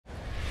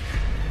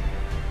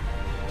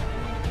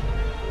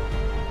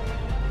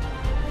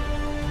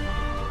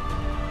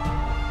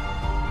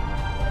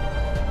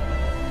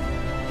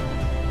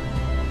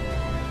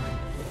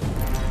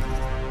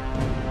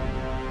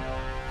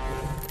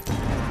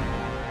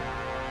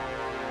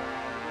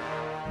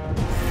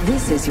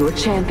This is your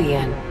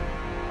champion.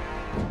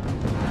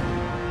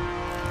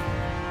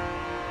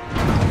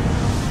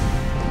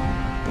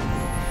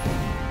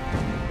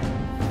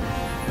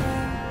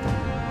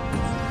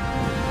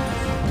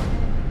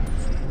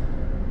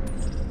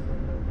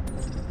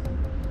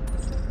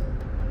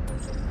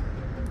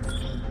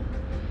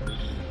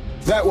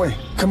 That way.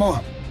 Come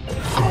on.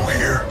 Go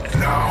here,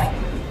 now.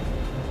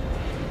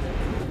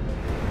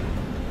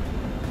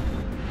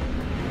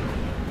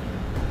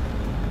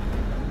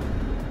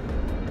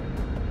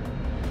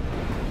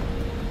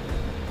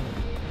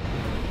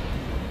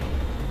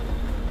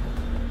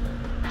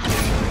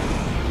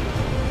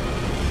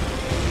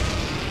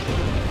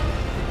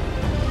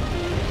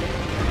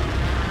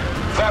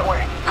 That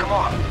way. Come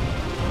on.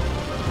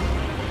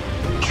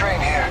 Train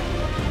here.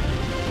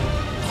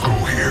 Go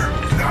here,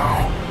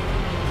 now.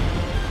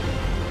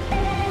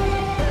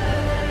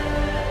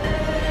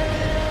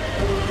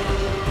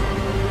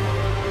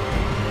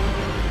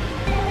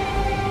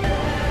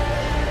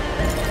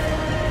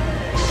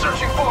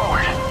 Searching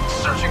forward.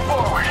 Searching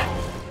forward.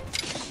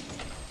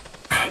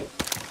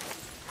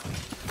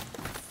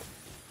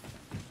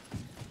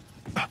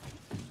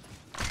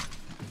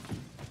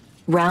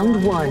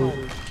 Round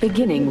 1.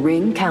 Beginning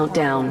ring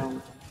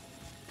countdown.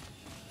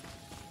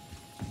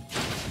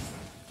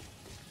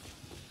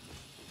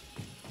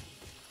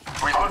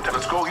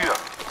 Let's go here.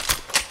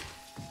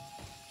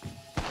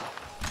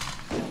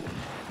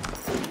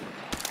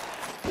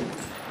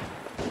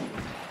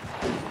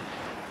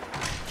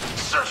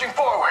 Searching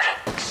forward.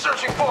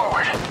 Searching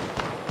forward.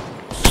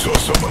 Saw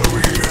someone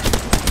over here.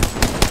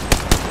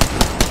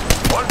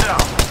 One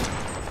down.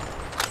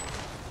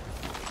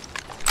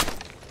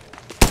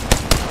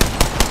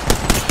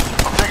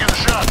 I'm taking the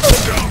shot.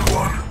 Down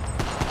one.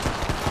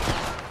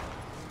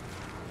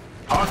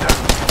 Hunter.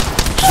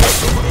 Saw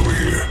someone over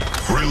here.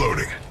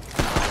 Reloading.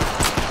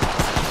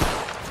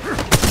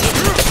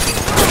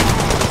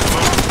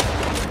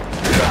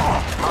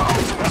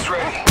 That's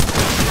ready.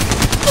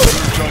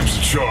 Third time's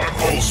the charm.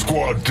 Whole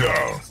squad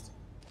down.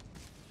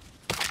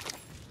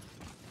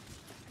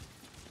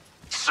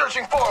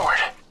 Searching forward.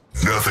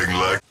 Nothing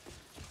like.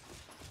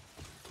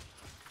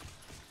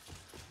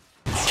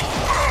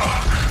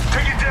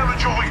 Taking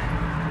damage, Joey.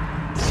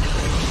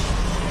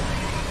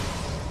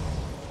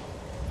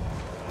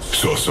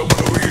 Saw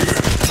someone over here.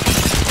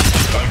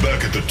 I'm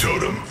back at the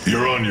totem.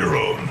 You're on your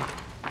own.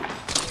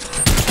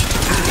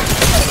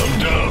 I'm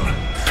down.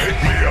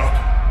 Pick me up.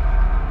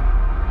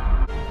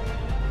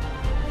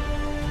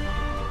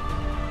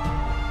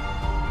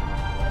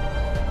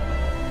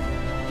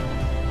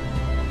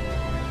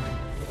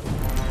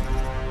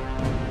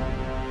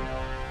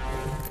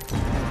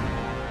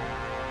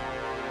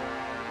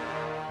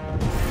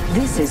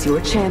 This is your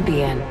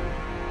champion.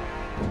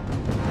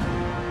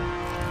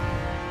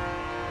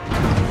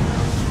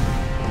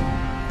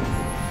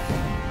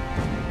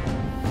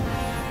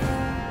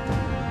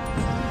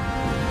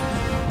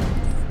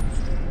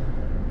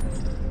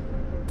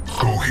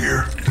 Go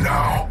here,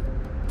 now.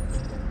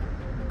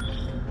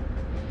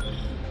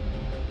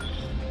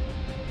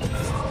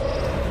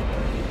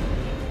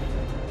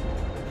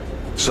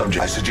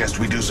 Subject, I suggest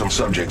we do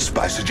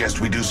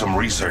some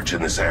research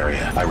in this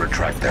area. I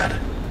retract that.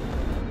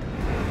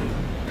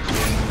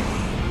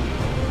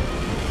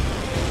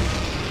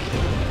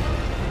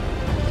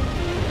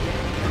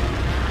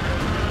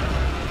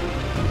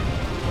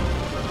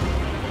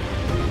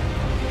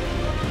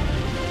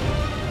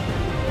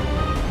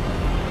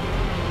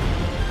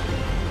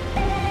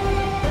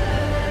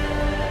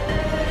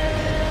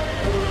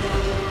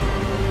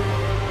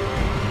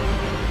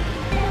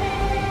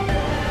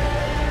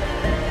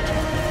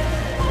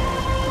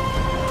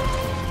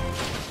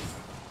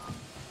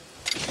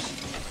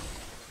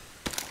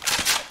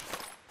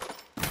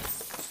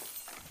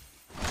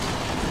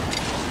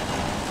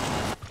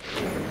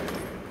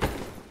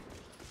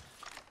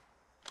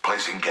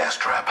 Placing gas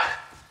trap.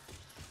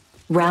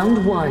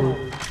 Round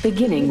 1.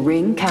 Beginning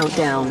ring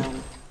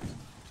countdown.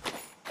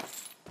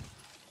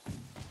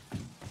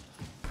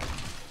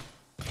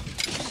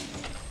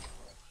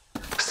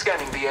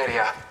 Scanning the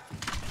area.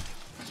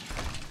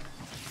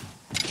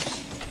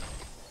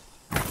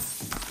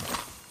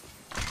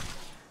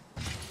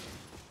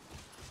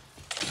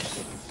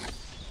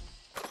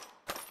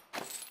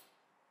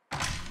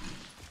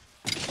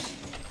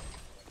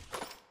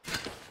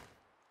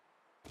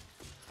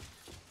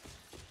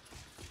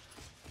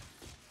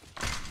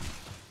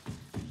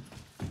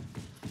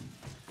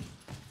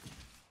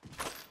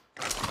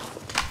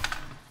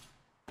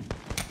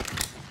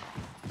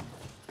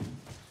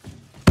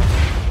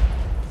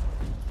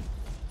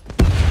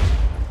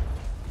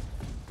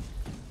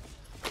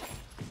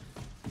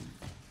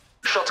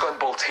 Shotgun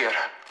bolt here.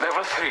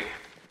 Level 3.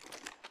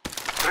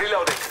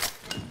 Reloading.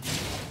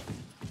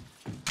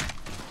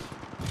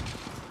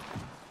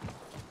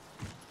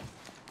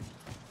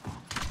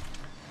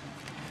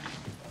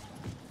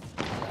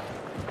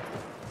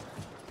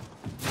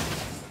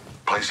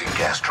 Placing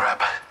gas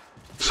trap.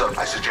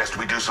 I suggest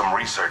we do some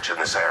research in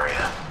this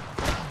area.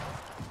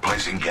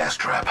 Placing gas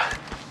trap.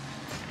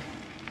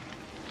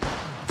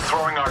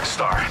 Throwing Arc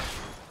Star.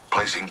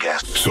 Placing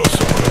gas. Saw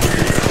someone over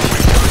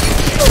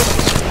here.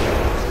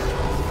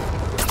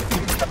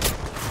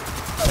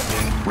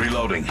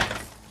 Reloading.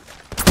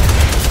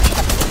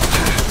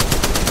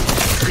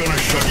 Gonna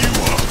shut you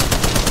up.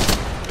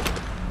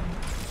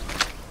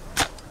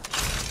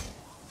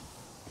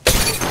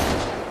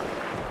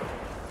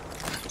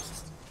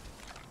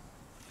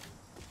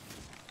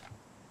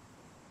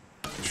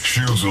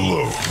 Shields are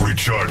low.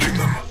 Recharging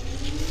them.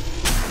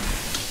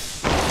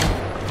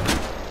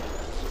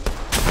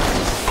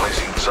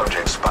 Placing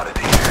subject spotted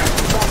here.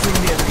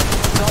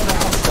 Another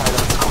hostile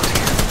on scout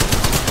here.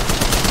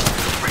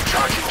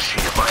 Recharging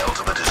shield. My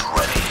ultimate is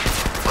ready.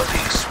 Let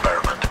the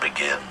experiment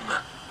begin.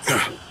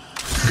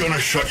 Gonna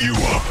shut you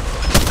up.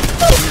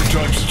 Clear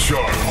time to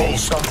charge. Hold.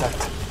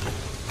 Contact.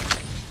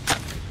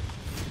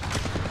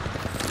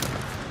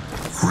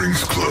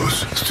 Ring's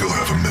close. Still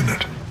have a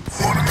minute.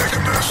 Wanna make a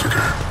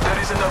massacre? There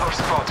is another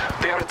squad.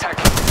 They are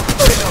attacking.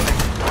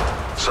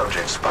 Reloading.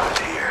 Subject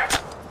spotted here.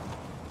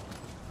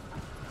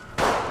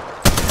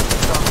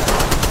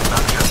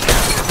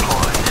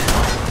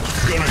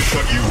 Gonna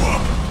shut you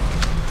up.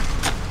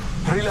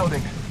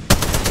 Reloading.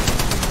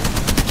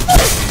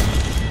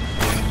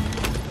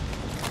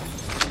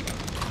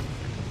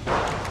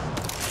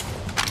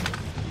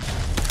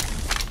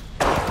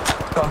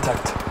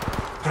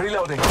 Contact.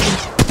 Reloading.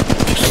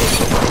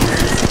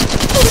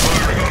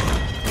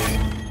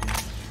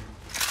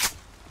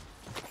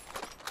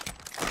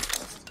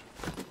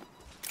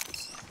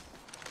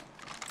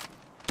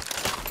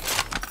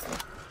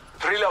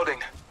 Reloading.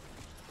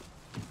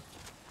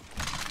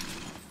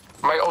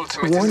 My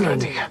ultimate is Warning.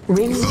 ready.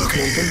 Ring Look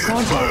movement in here.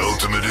 My progress.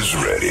 ultimate is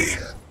ready.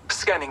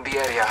 Scanning the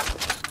area.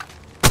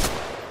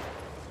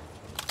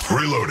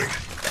 Reloading.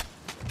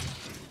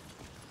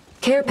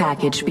 Care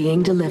package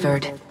being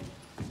delivered.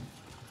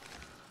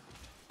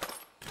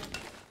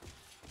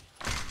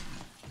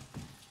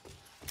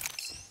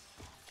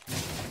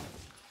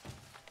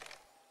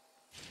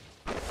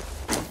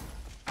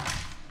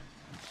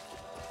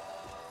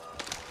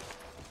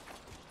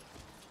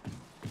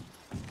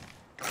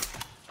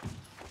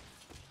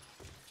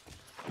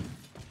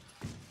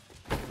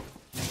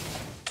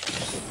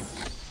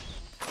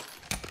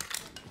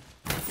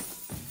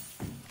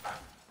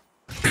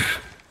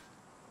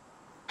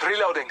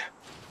 Reloading.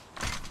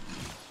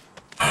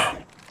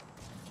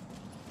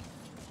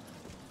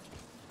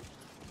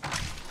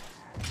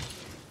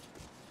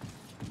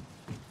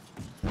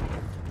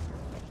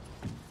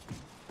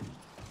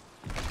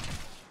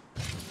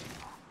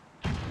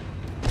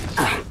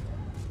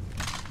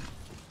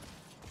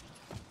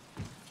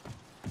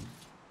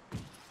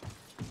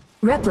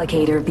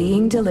 Replicator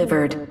being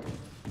delivered.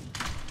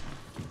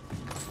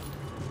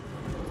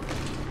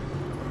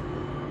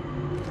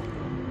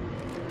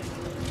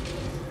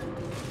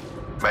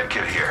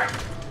 Medkit here.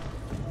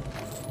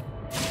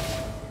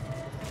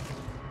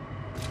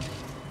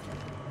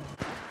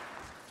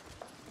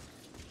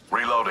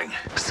 Reloading.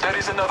 There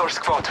is another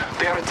squad.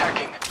 They are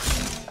attacking.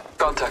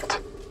 Contact.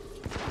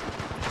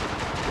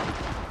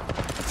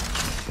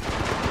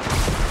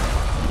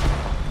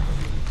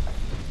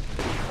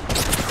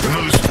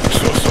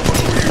 Saw someone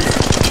over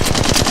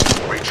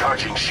here.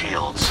 Recharging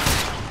shields.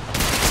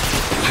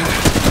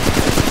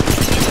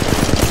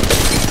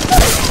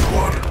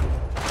 One.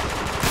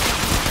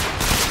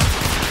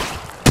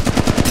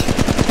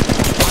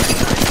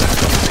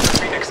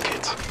 Phoenix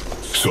kit.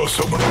 Saw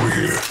someone over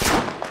here.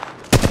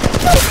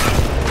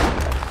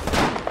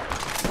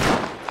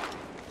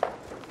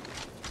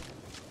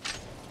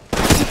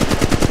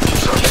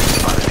 Subject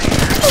spotted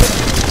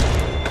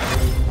here.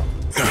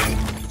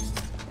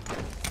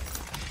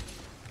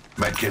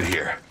 Medkit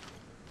here.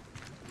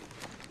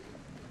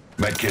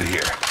 Medkit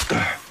here.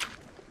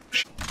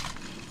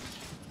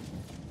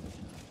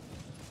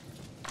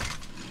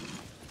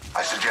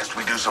 I suggest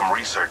we do some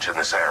research in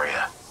this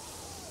area.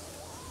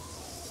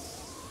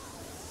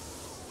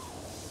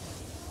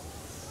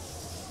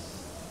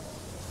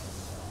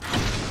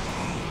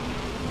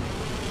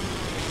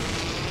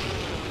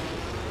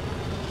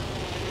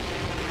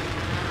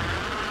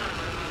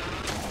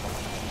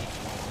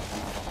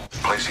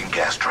 Placing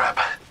gas trap.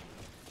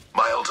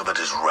 My ultimate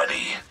is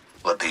ready.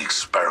 Let the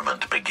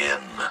experiment begin.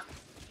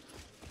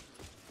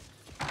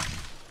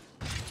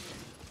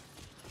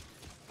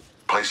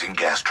 Placing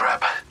gas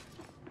trap.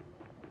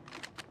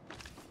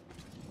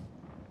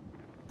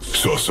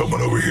 Saw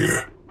someone over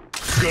here.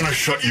 Gonna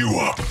shut you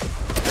up.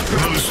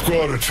 Another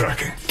squad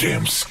attacking.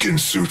 Damn skin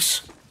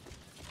suits.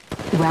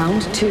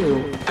 Round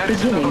 2. There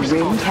is Beginning another squad.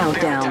 ring They are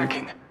countdown.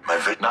 attacking.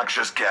 My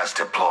noxious gas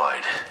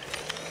deployed.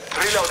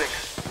 Reloading.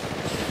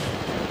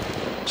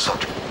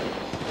 Subject.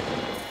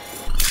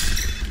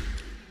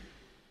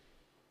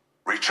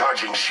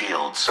 Recharging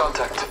shields.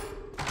 Contact.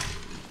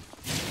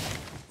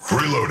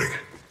 Reloading.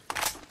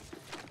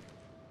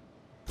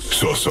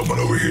 Saw someone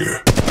over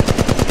here.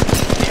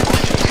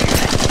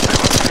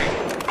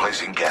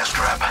 Placing gas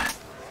trap.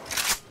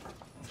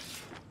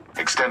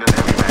 Extended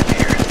heavy mag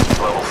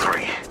here. Level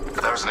 3.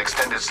 There's an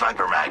extended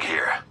sniper mag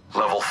here.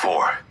 Level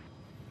 4.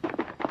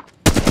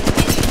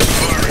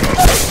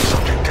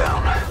 Subject down.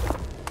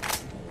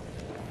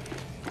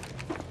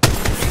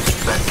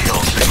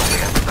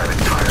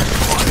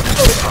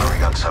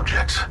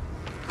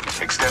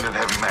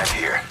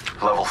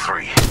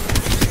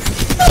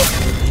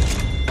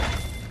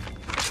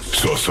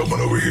 Saw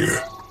someone over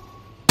here.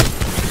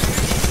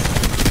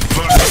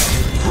 Fire.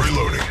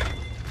 Reloading.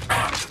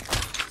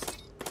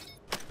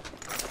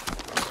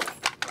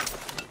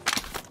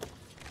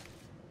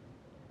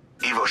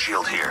 Evo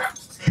shield here.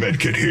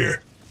 Medkit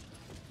here.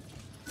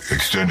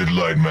 Extended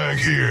light mag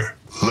here.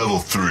 Level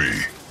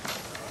 3.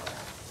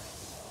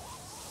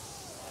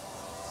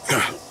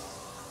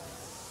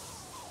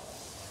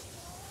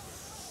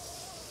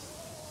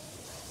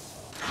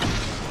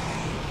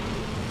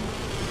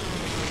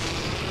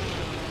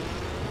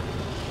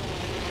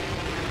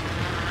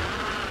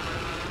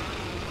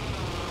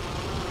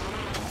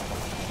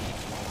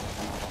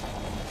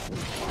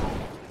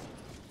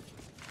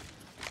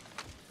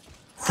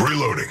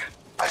 Reloading.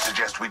 I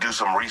suggest we do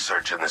some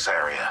research in this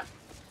area.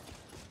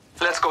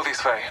 Let's go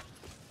this way.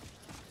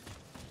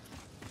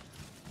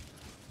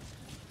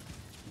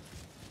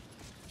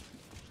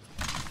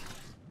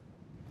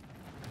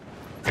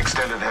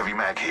 Extended heavy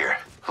mag here.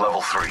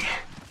 Level 3.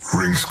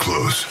 Ring's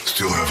close.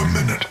 Still have a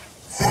minute.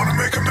 Want to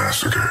make a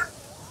massacre?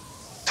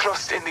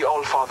 Trust in the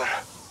All-Father.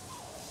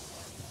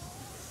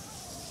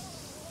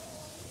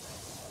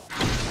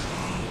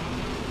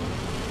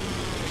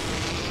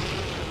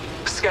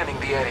 Scanning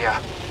the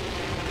area.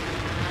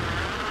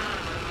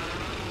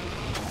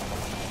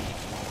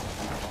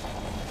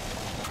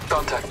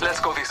 Contact, let's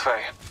go this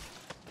way.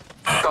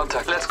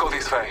 Contact, let's go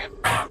this way.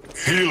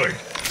 Healing.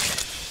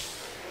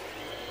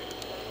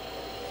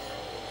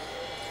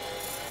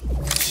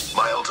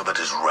 My ultimate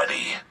is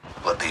ready.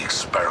 Let the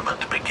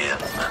experiment begin.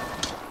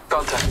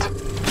 Contact.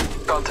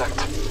 Contact.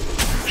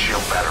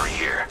 Shield battery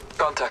here.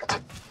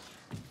 Contact.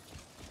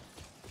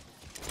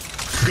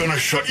 Gonna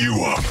shut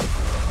you up.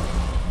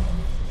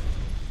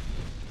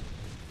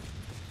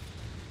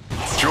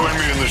 Join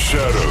me in the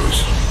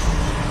shadows.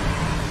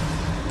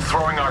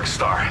 Throwing Arc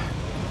Star.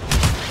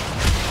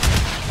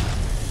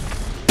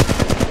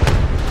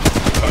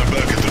 I'm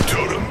back at the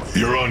totem.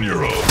 You're on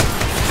your own.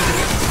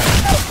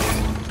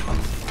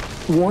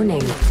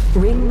 Warning.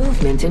 Ring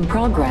movement in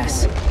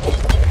progress.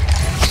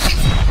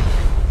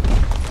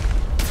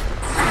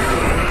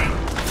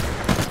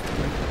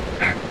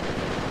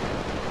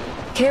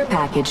 Care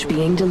package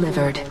being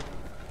delivered.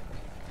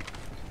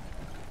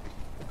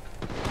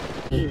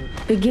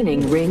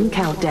 Beginning ring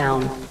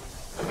countdown.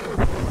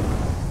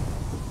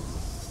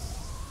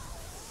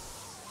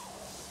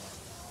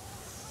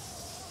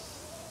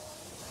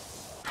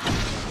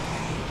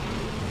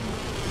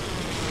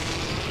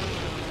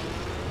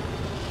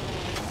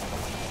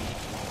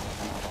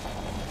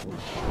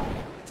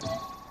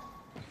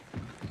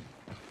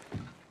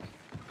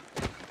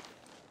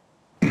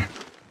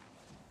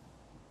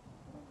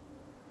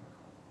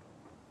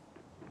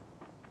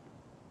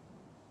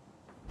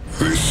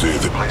 They say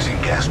that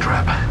Placing gas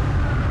trap.